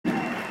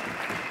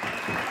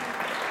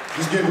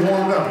Just getting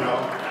warmed up,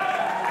 y'all.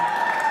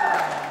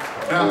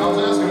 Now, I was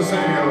asking a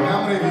second ago,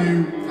 how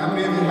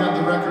many of you have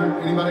the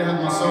record? Anybody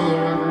have my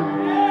solo record?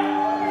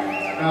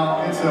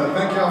 Now, it's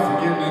thank y'all for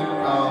getting it.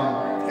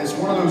 It's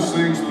one of those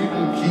things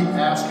people keep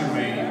asking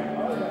me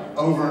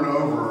over and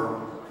over,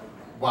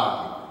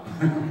 why?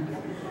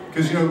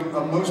 Because,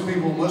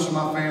 most of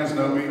my fans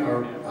know me,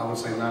 or I would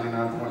say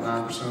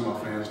 99.9% of my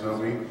fans know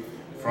me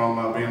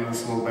from being in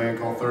this little band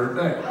called Third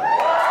Day.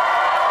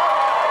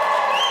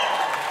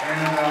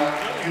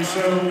 And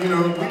so, we've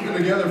been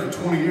together for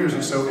 20 years,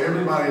 and so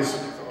everybody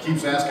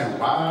keeps asking,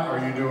 why are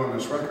you doing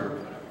this record?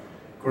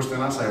 Of course,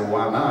 then I say,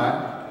 why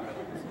not?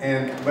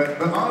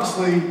 But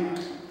honestly,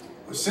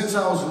 since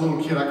I was a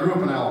little kid, I grew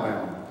up in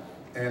Alabama.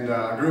 And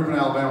I grew up in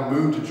Alabama,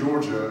 moved to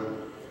Georgia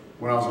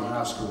when I was in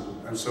high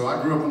school. And so I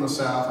grew up in the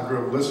South. I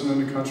grew up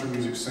listening to country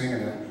music,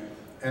 singing it.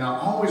 And I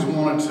always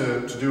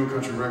wanted to do a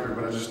country record,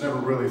 but I just never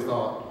really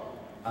thought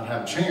I'd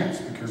have a chance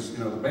because,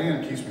 the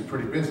band keeps me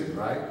pretty busy,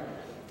 right?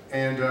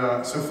 And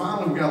so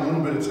finally we got a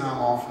little bit of time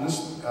off, and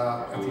this,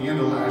 at the end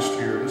of last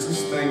year, there's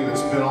this thing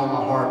that's been on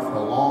my heart for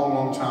a long,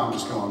 long time,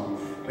 just going,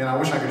 man, I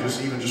wish I could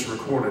just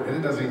record it. And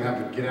it doesn't even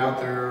have to get out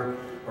there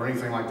or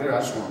anything like that. I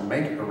just want to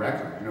make a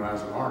record,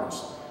 as an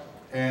artist.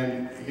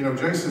 And,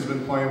 Jason's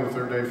been playing with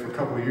Third Day for a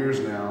couple of years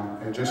now,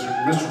 and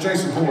Mr.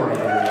 Jason Horde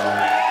over there,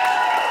 y'all.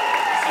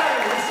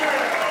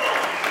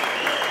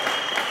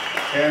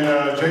 And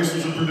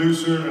Jason's a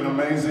producer, an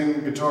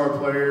amazing guitar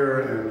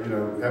player, and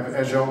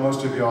as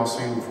most of y'all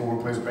seen before,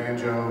 plays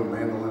banjo and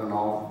mandolin and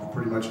all,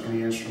 pretty much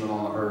any instrument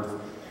on the earth.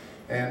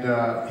 And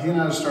he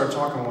and I just started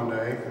talking one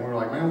day, and we were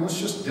like, man, let's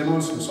just demo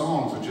some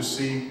songs and just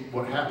see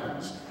what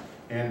happens.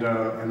 And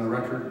the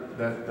record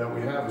that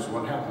we have is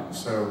what happens.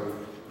 So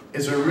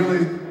it's a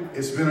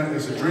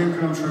dream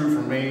come true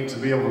for me to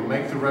be able to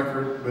make the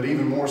record, but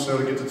even more so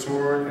to get to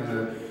tour it and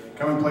to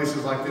come in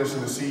places like this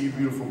and to see you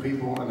beautiful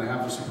people and to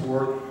have the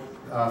support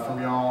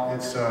from y'all.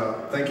 It's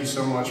thank you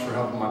so much for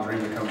helping my dream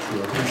to come true.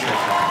 I appreciate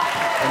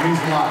that. It means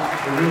a lot.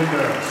 It really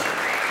does.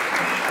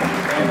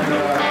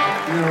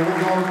 And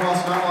we're going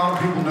across. Not a lot of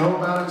people know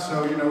about it, so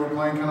we're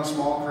playing kind of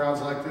small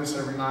crowds like this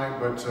every night.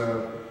 But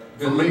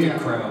for me,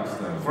 crowds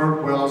though.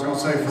 I was going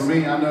to say, for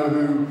me, I know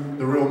who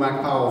the real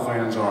Mac Powell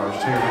fans are.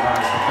 It's here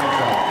tonight, so thank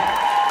y'all.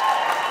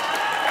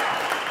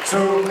 So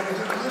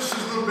let's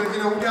just a little bit.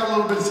 We got a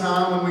little bit of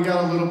time, and we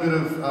got a little bit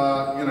of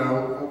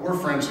we're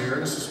friends here.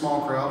 It's a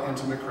small crowd,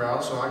 intimate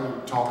crowd, so I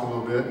can talk a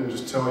little bit and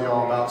just tell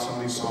y'all about some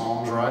of these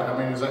songs, right? I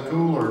mean, is that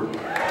cool, or?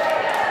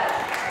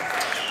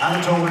 I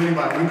haven't told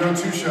anybody. We've done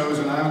 2 shows,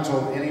 and I haven't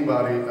told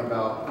anybody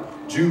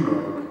about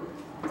Junebug.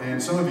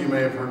 And some of you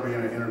may have heard me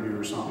in an interview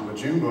or something, but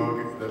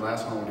Junebug, the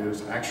last one we did,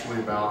 is actually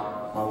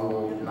about my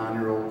little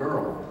 9-year-old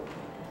girl.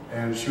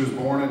 And she was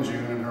born in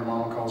June, and her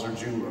mom calls her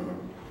Junebug.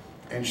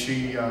 And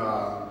she,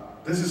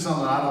 this is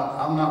something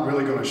I'm not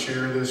really going to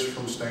share this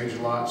from stage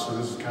a lot, so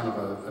this is kind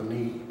of a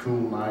neat, cool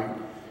night,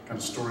 kind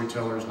of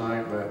storyteller's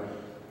night, but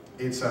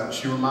it's,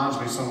 she reminds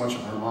me so much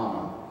of her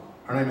mama.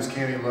 Her name is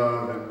Cami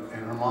Love,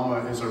 and her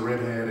mama is a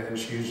redhead, and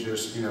she's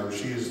just,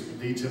 she is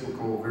the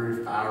typical,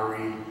 very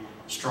fiery,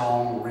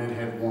 strong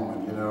redhead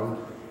woman,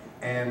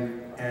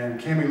 And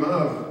Cami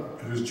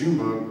Love, who's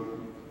Junebug,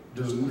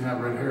 doesn't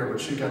have red hair,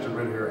 but she got the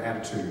red hair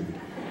attitude.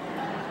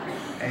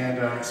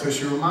 And so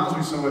she reminds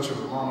me so much of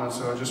her mama, and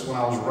so when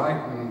I was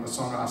writing a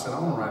song, I said, I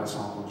want to write a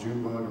song called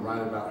Junebug and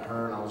write about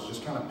her, and I was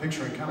just kind of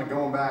picturing, kind of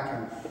going back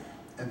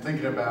and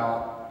thinking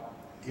about,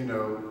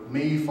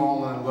 me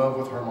falling in love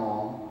with her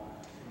mom,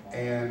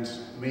 and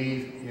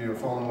me,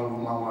 falling in love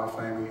with my wife,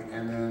 Amy,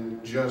 and then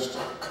just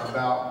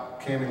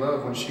about Cami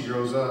Love when she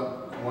grows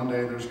up. One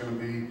day there's going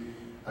to be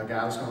a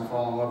guy that's going to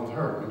fall in love with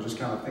her, and just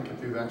kind of thinking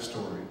through that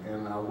story.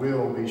 And I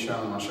will be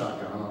shouting my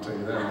shotgun, I'll tell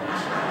you that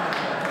much.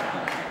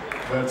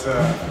 But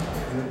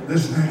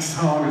this next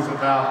song is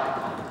about,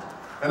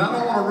 and I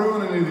don't want to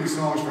ruin any of these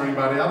songs for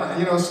anybody.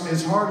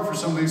 It's hard for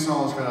some of these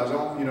songs because I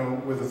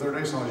don't, with the Third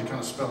Day songs, you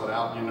kind of spell it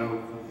out,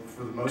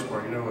 for the most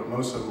part, what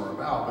most of them are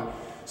about. But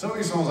some of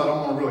these songs I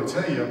don't want to really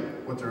tell you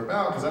what they're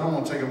about because I don't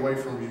want to take away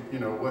from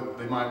what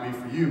they might be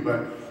for you.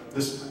 But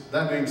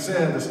that being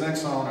said, this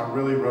next song I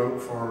really wrote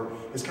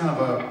it's kind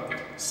of a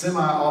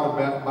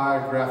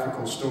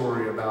semi-autobiographical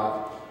story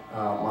about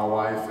my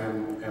wife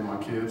and my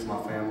kids,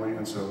 my family,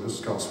 and so this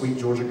is called Sweet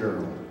Georgia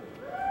Girl.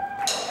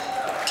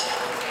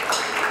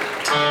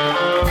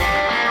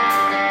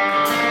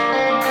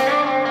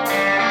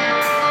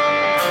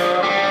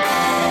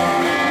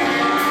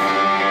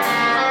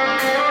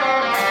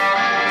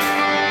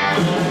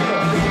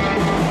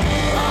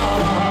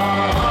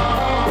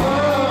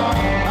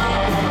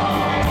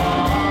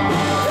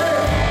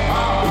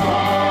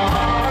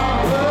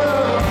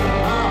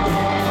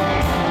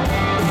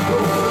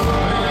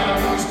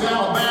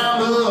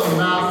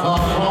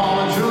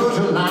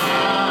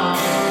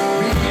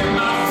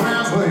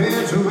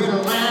 To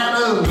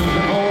Atlanta,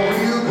 before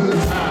you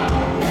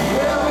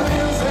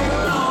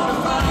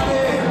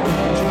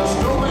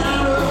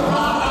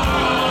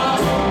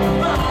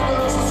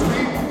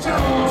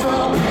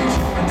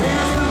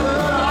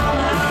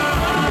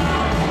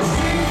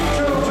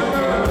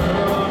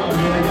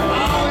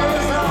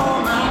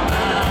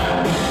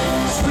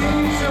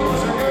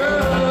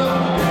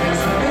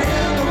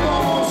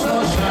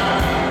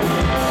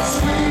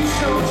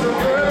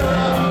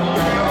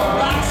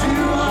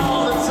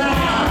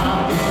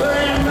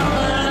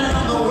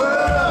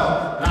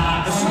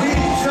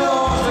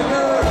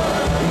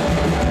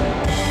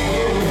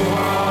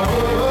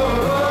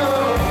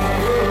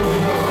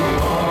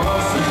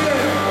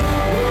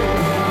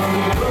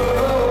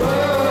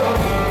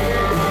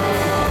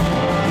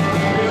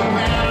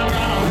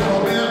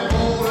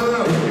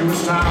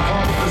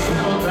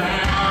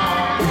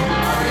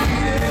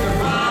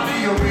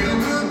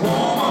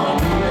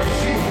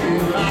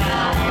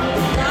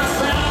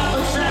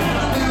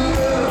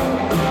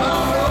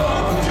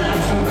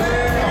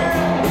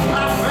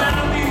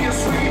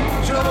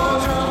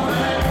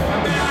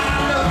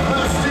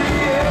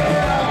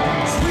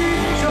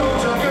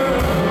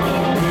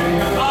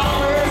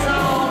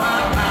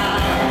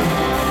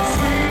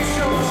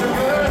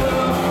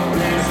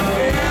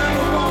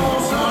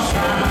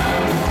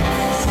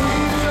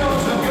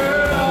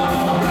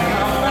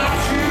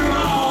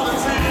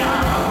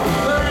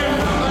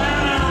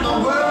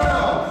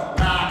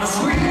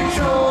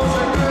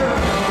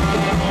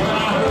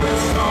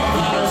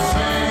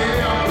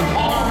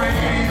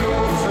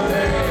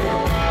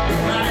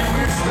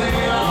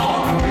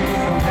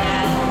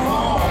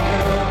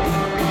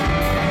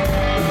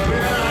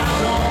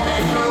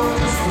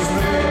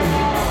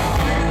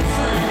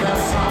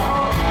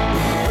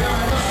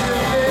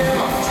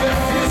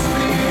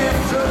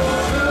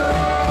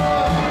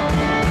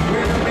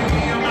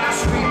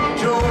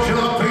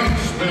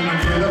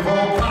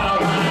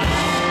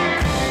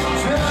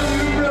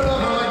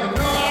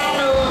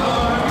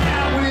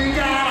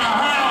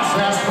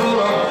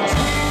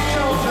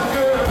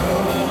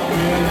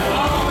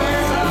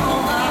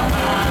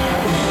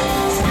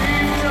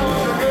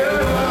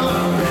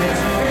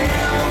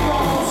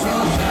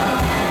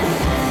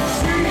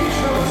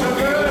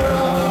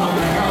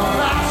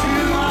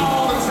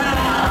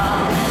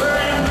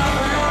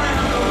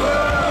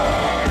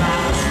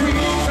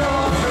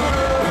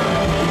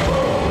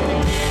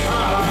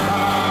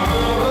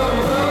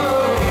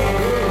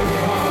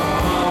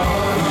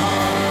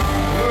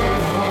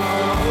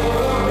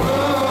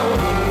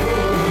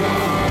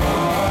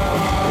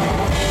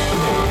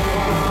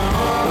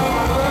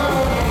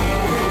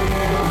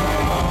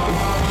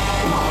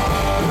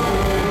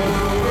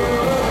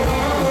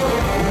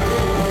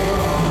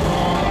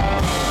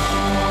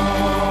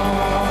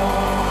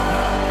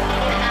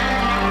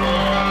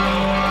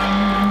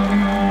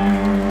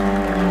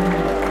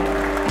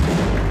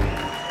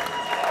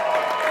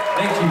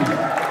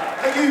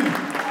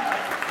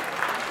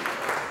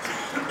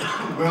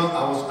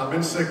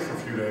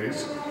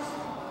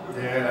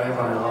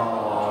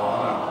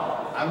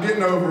Oh, I'm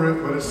getting over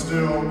it, but it's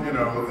still, you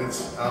know,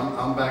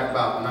 I'm back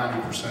about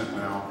 90%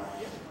 now.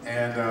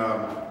 And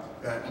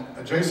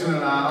Jason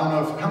and I don't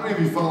know how many of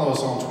you follow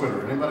us on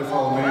Twitter? Anybody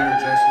follow me or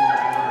Jason on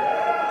Twitter?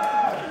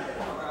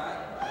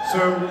 So,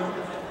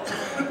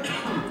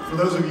 for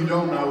those of you who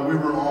don't know, we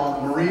were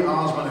on, Marie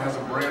Osmond has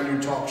a brand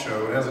new talk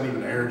show. It hasn't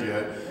even aired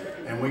yet,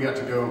 and we got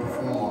to go and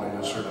perform on it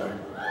yesterday.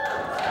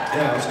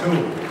 Yeah, it was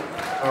cool.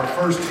 Our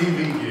first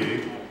TV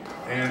gig,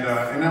 and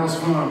that was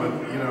fun, but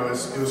you know, it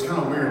was kind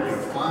of weird, you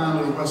know, flying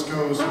to the West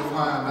Coast and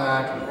flying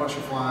back, and once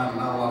you're flying, and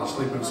not a lot of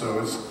sleeping, so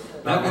it's...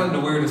 That wasn't the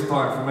weirdest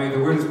part for me. The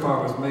weirdest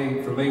part was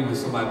was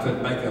somebody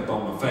putting makeup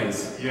on my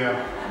face. Yeah.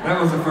 That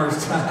was the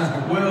first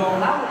time. Well,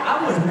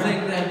 I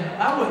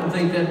wouldn't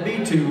think that'd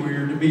be too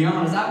weird, to be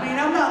honest. I mean,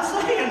 I'm not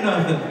saying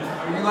nothing.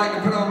 You like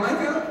to put on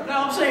makeup? No,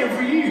 I'm saying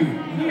for you.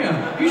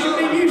 Yeah, you should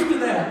be used to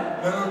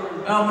that.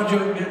 No. I'm a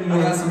joke.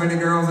 I got so many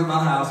girls in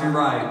my house. You're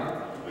right.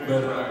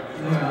 But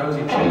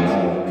rosy cheeks.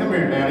 Come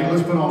here, Daddy.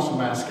 Let's put on some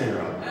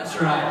mascara. That's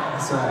right.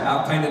 That's right.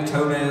 I've painted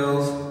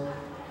toenails.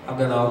 I've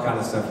done all kind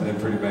of stuff with them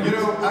pretty bad. You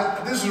know,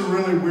 this is a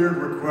really weird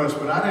request,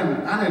 but I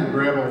didn't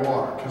grab a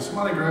water. Can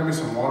somebody grab me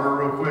some water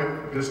real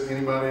quick? Just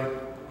anybody?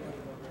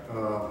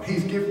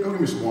 Heath, go give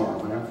me some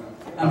water, man.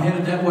 I'm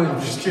headed that way. I'm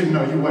just kidding.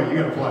 No, you wait. You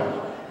gotta play.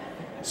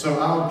 So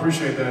I would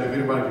appreciate that if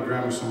anybody could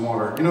grab me some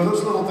water. You know,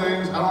 those little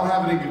things. I don't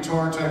have any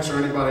guitar techs or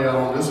anybody out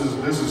on. This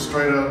is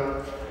straight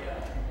up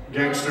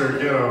gangster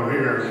ghetto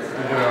here.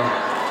 You know.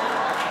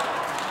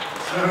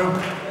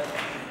 So.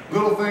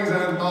 Little things I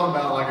hadn't thought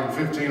about like in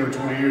 15 or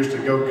 20 years to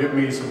go get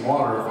me some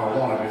water if I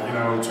wanted it, you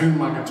know, tune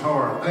my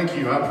guitar. Thank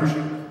you, I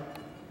appreciate it.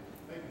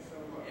 Thank you so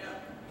much.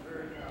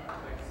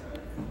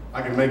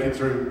 I can make it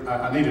through.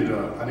 I needed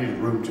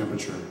room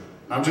temperature.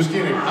 I'm just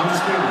kidding.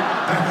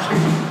 Thank you.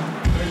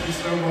 Thank you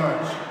so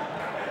much.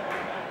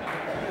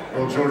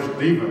 Well, George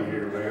Diva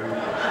here, man.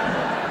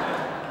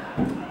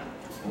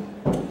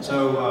 So,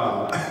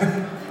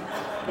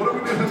 what are we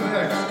doing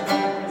next?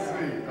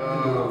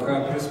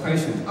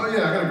 Participation. Oh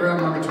yeah, I gotta grab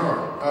my guitar.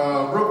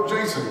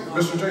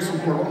 Mr. Jason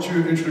Ford, why don't you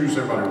introduce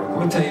everybody real quick? I'm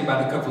gonna tell you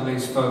about a couple of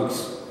these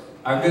folks.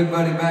 Our good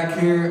buddy back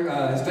here,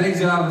 his day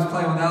job is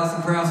playing with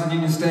Allison Krause at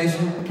Union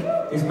Station.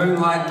 He's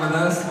moonlighting with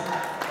us.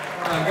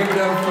 Give it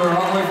up for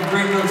all the way from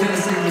Greenville,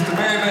 Tennessee, Mr.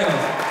 Barry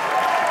Bells.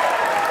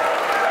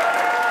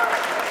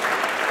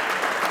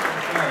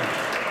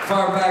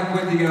 Far back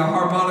with the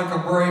harmonica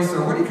brace,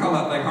 or what do you call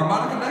that thing?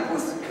 Harmonica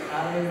necklace? I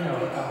don't even know.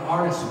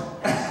 Harness.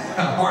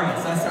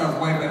 Harness, that sounds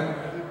way better.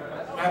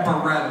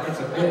 Apparatus. It's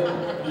a bit.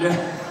 Yeah,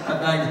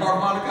 like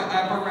harmonica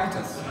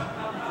apparatus.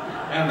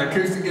 And an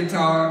acoustic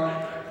guitar.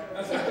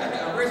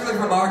 Originally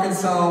from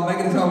Arkansas,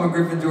 making his home in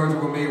Griffin, Georgia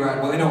with me, right?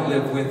 Well, they don't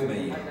live with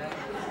me.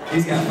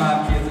 He's got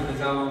 5 kids of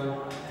his own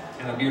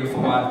and a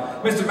beautiful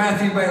wife. Mr.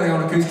 Matthew Bailey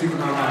on acoustic and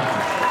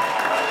harmonica.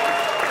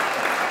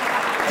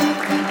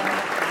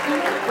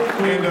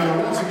 And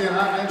once again,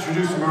 I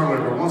introduced him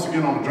earlier, but once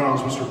again on the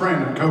drums, Mr.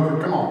 Brandon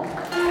Coker, come on.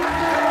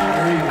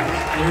 There he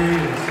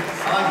is.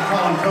 I like to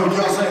call him Coke.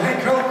 Y'all say, hey,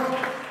 Coke.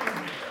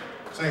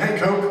 Say, hey,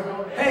 Coke.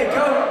 Hey,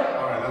 Coke.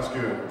 All right, that's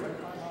good.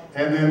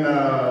 And then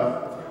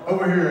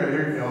over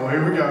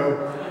here we go.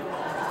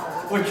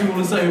 What you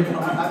want to say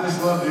about it? I just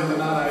love the other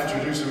night I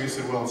introduced him. He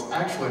said, well, it's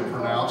actually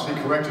pronounced. He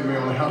corrected me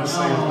on how to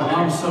say his name.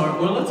 I'm sorry.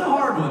 Well, it's a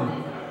hard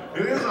one.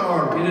 It is a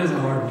hard one. It is a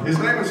hard one. His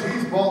name is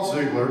Heath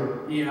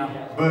Baltzigler.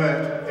 Yeah.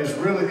 But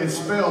it's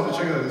spelled,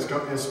 check it out, it's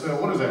spelled,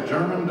 what is that,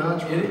 German,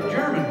 Dutch?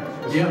 German.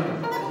 Yeah.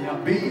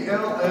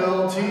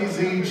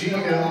 B-L-L-T-Z-G-L-I-E-R.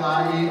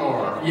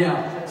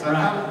 Yeah. So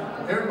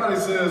right. Everybody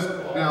says,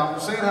 now,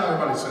 say it how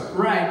everybody says it.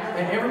 Right.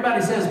 And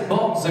everybody says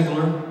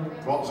Baltzigler.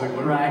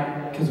 Baltzigler.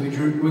 Right. Because we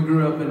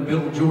grew up in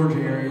Biddle, Georgia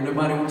area.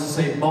 Nobody wants to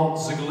say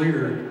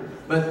Baltzigler.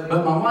 But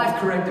my wife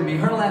corrected me.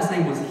 Her last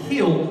name was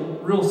Hill.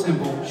 Real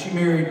simple. She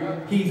married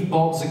Heath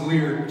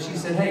Baltzigler. She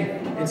said,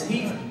 hey, it's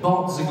Heath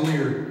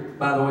Baltzigler,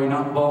 by the way,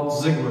 not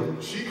Baltzigler.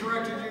 She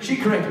corrected you? She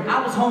corrected.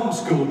 I was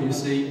homeschooled, you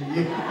see.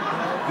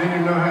 Yeah. Didn't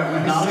even know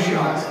how to say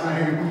last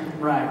name.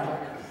 Right.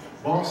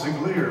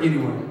 Baltzigler.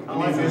 Anyway. I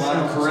like that.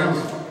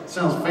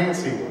 Sounds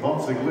fancy,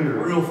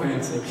 Baltzigler. Real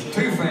fancy.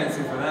 Too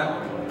fancy for that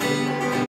one.